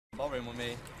bothering with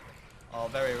me. Oh,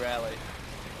 very rarely.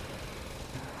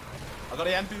 I got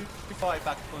the MP40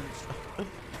 back punch.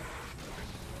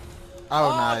 Oh,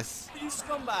 nice. You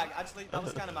scumbag. Actually, that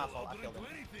was kind of my fault. I killed him.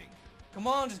 Come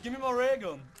on, just give me my ray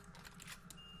gun.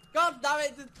 God damn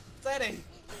it, steady.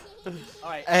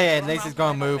 Alright. Hey, at least he's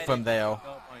gonna move from there.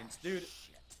 No points. Dude,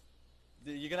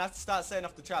 you're gonna have to start setting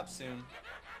off the traps soon.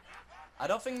 I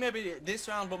don't think maybe this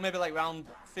round, but maybe like round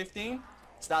 15.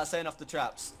 Start setting off the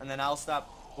traps, and then I'll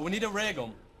stop. But we need a ray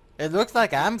gun. It looks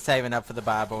like I'm saving up for the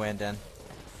Bible ending.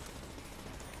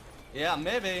 Yeah,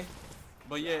 maybe.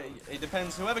 But yeah, it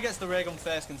depends. Whoever gets the ray gun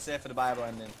first can save for the Bible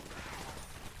ending.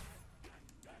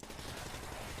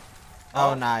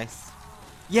 Oh, nice.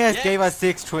 Yes, gave us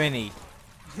 620.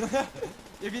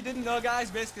 If you didn't know,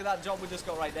 guys, basically that job we just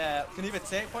got right there can either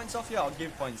take points off you or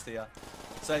give points to you.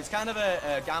 So it's kind of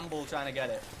a gamble trying to get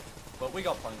it. But we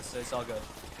got points, so it's all good.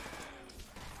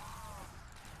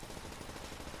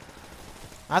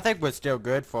 I think we're still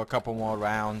good for a couple more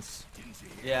rounds.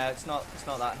 Yeah, it's not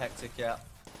that hectic yet.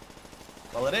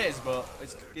 Well, it is, but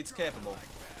it's capable.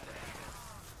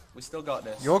 We still got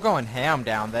this. You're going ham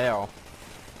down there.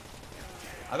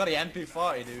 I got the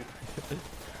MP40, dude.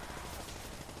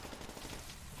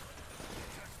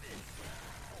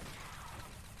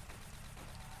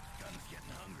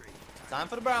 Time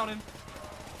for the Browning.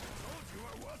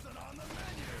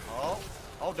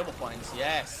 Oh, double points,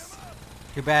 yes.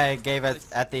 Too bad it gave us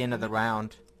at the end of the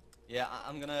round. Yeah,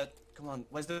 I'm gonna... Come on,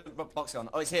 where's the box gone?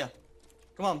 Oh, it's here.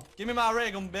 Come on, give me my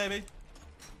ray gun, baby.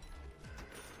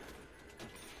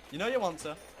 You know you want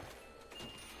to.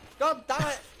 God damn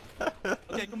it!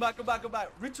 Okay, come back.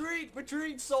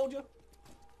 Retreat, soldier.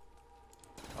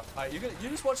 Alright, you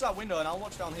just watch that window and I'll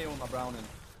watch down here with my Browning.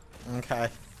 Okay.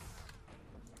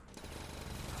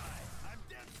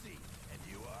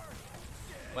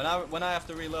 When I have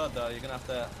to reload though, you're gonna have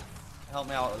to help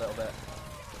me out a little bit.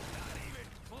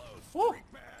 Woo!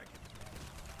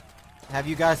 Have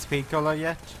you guys speed color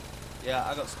yet? Yeah,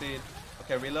 I got speed.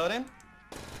 Okay, reloading.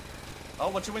 Oh,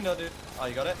 what's your window, dude? Oh,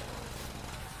 you got it?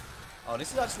 Oh,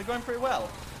 this is actually going pretty well.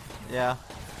 Yeah.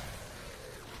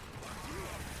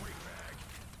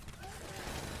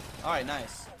 Alright,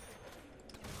 nice.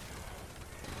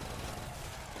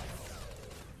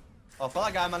 Oh, I felt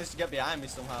like I managed to get behind me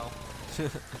somehow.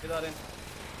 Reloading.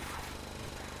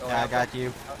 Oh, Yeah, I got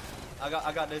you. I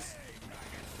got this.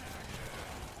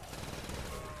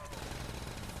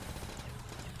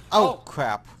 Oh,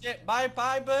 crap. Shit, bye,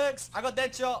 Burks. I got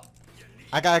dead shot.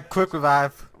 I got a quick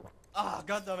revive. Ah,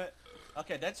 god damn it.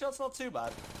 Okay, dead shot's not too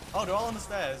bad. Oh, they're all on the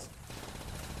stairs.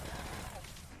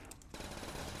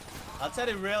 I'd say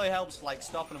it really helps, like,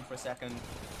 stopping them for a second.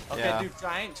 Okay, Yeah. dude,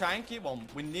 try and keep one.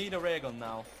 We need a ray gun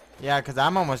now. Yeah, because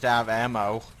I'm almost out of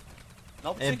ammo.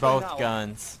 Not In particularly both now.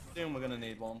 guns. Soon we're gonna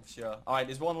need one, for sure. Alright,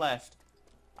 there's one left.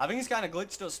 I think he's kind of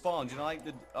glitched at spawn. Do you know, like,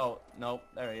 the... Oh, no,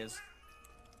 there he is.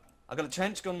 I got a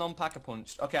trench gun, non-packer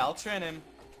punched. Okay, I'll train him.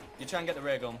 You try and get the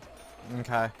ray gun.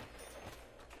 Okay.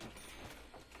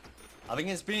 I think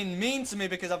it's been mean to me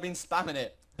because I've been spamming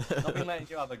it. Not been letting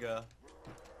you have a go.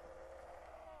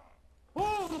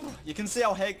 Woo! You can see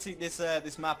how hectic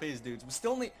this map is, dudes. We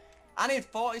still need... I need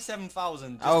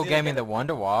 47,000. Oh, gave me the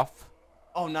Wonder Waff.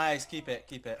 Oh, nice. Keep it.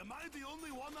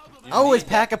 Oh, it's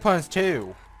Pack-a-Punch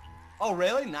too. Oh,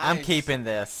 really? Nice. I'm keeping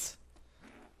this.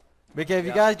 Because if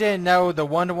you guys didn't know, the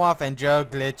Wonder Waff and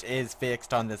Jug glitch is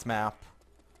fixed on this map.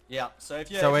 Yeah, so if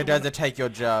you... So it doesn't take your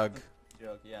Jug.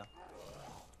 Jug, yeah.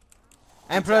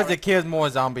 And plus it kills more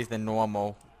zombies than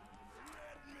normal.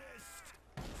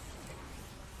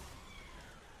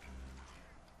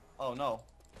 Oh, no.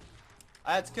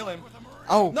 I had to kill him.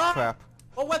 Oh, No! crap.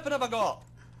 What weapon have I got?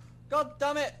 God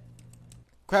damn it.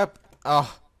 Crap.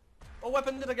 Oh. What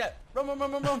weapon did I get?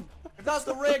 Run. If that's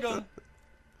the ray gun.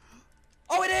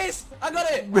 Oh, it is! I got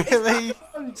it! Really?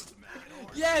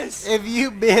 Yes! If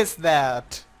you missed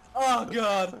that. Oh,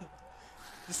 God.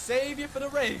 The savior for the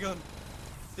ray gun.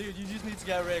 Dude, you just need to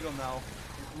get a ray gun now.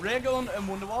 Ray gun and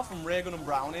Wonder Waff and ray gun and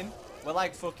Browning. We're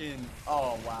like fucking...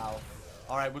 Oh, wow.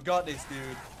 Alright, we got this,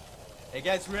 dude. It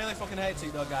gets really fucking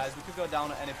hectic though, guys. We could go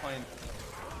down at any point.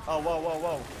 Oh,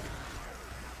 whoa.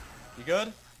 You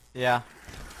good? Yeah.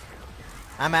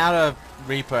 I'm out of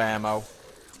Reaper ammo.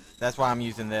 That's why I'm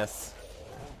using this.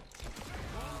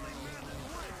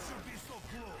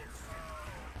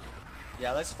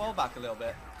 Yeah, let's fall back a little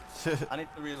bit. I need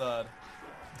to reload.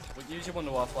 Use your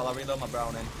Wonder Waff while I reload my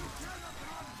Browning.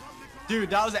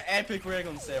 Dude, that was an epic ray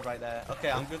gun save right there.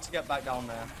 Okay, I'm good to get back down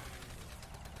there.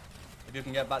 If you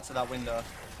can get back to that window.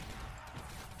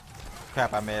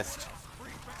 Crap, I missed.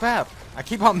 Crap, I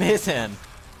keep on missing.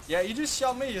 Yeah, you just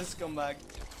shot me, you scumbag.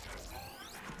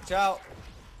 Watch out.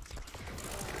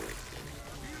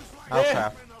 Oh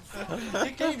crap.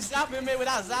 You keep zapping me with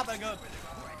that zapper gun.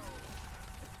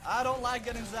 I don't like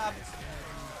getting zapped.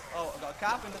 Oh, I got a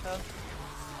carpenter there.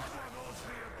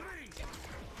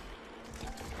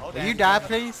 Oh, Will you die,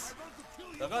 please?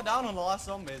 I got down on the last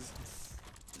zombies.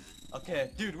 Okay,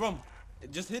 dude, run.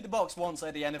 Just hit the box once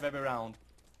at the end of every round.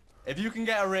 If you can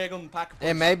get a ray gun pack.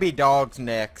 It may be dogs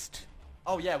next.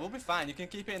 Oh yeah, we'll be fine. You can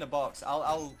keep it in a box.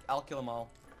 I'll kill them all.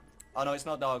 Oh no, it's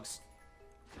not dogs.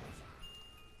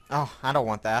 Oh, I don't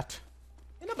want that.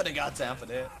 You nobody got time for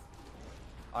that.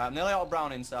 Alright, I'm nearly out of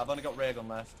browning, so I've only got ray gun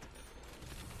left.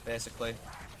 Basically.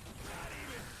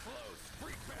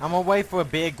 I'm gonna wait for a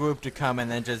big group to come and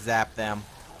then just zap them.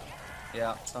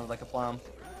 Yeah, sounds like a plan.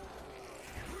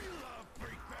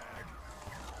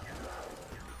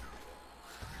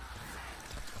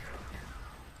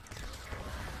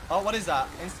 Oh, what is that?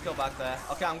 Insta-kill back there.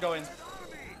 Okay, I'm going.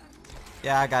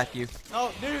 Yeah, I got you.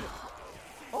 Oh, dude!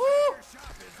 Oh!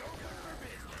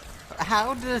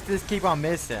 How does this keep on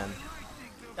missing?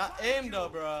 That aim though,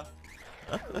 bro.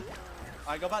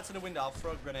 Alright, go back to the window. I'll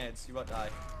throw grenades. You won't die.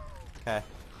 Okay.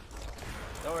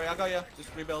 Don't worry, I got you.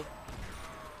 Just rebuild.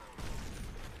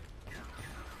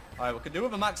 Alright, we could do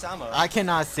with a max ammo. I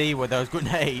cannot see with those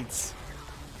grenades.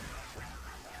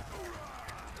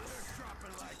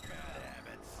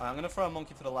 Alright, I'm gonna throw a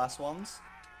monkey for the last ones.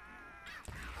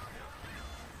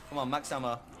 Come on, max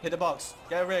ammo. Hit the box.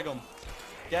 Get a ray gun.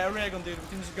 Get a ray gun, dude. We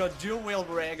can just go dual wield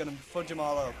ray gun and fudge them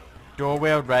all up. Dual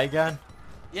wield ray gun?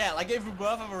 Yeah, like if we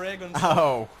both have a ray gun.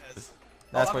 Oh. Yes.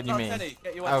 That's what you mean. Teddy,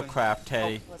 get your Oh weapon. crap,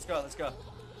 Teddy. Oh, let's go, let's go.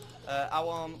 I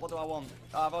want, what do I want?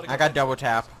 Oh, I've already I got double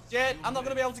tap. Shit, I'm not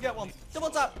gonna be able to get one. Double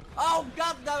tap. Oh,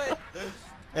 god damn it.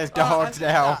 It's Oh, dogs I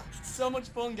now. that. So much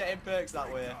fun getting perks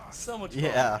that way. So much fun.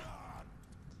 Yeah.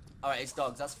 Alright, it's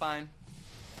dogs, that's fine.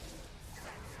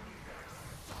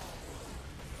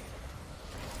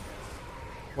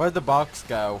 Where'd the box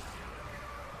go?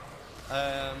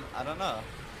 I don't know.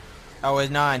 Oh,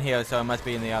 it's not in here, so it must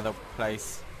be in the other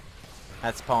place.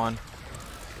 At spawn.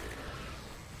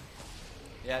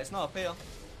 Yeah, it's not up here.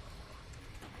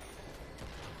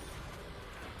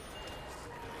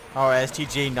 Oh,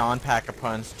 STG non-packer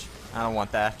punched. I don't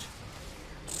want that.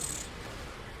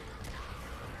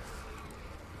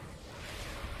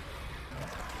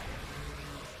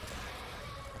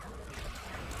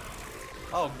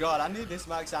 Oh god, I need this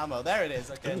max ammo. There it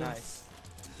is. Okay, nice.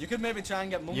 You could maybe try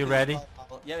and get monkeys. You ready? As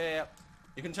well. Yeah.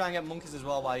 You can try and get monkeys as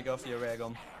well while you go for your ray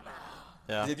gun.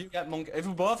 Yeah. If you get if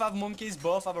we both have monkeys,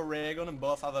 both have a ray gun, and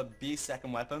both have a beast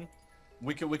second weapon,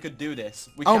 we could do this.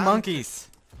 We Oh, can. monkeys.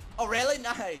 Oh really?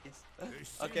 Nice.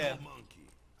 Okay.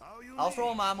 I'll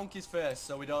throw my monkeys first,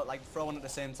 so we don't like throw one at the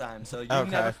same time. So you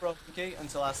never throw a monkey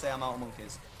until I say I'm out of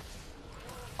monkeys.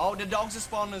 Oh, the dogs are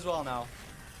spawning as well now.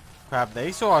 Crap,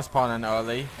 they saw us spawning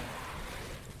early.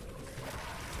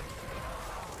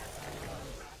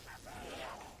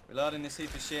 Reloading this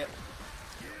heap of shit.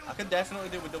 I could definitely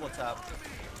do with double tap.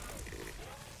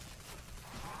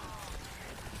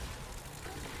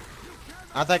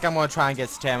 I think I'm gonna try and get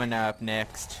stamina up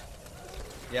next.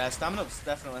 Yeah, stamina up's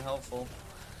definitely helpful.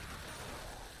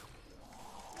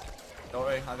 Don't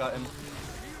worry, I got him.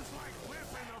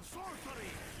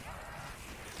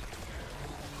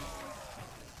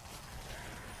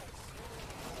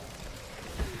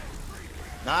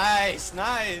 Nice,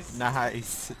 nice.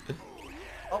 Nice.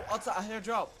 Oh, what's that? I hear a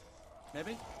drop.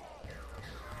 Maybe?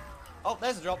 Oh,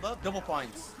 there's a drop though. Double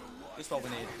points. Just what we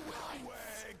need.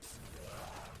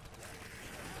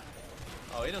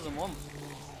 Oh, he doesn't want.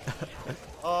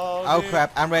 Oh, dude.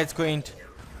 Crap, I'm red screened.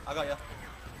 I got you.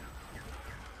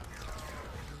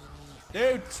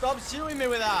 Dude, stop shooting me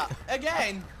with that!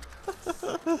 Again!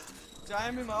 Try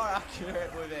and be more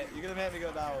accurate with it. You're gonna make me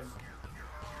go down.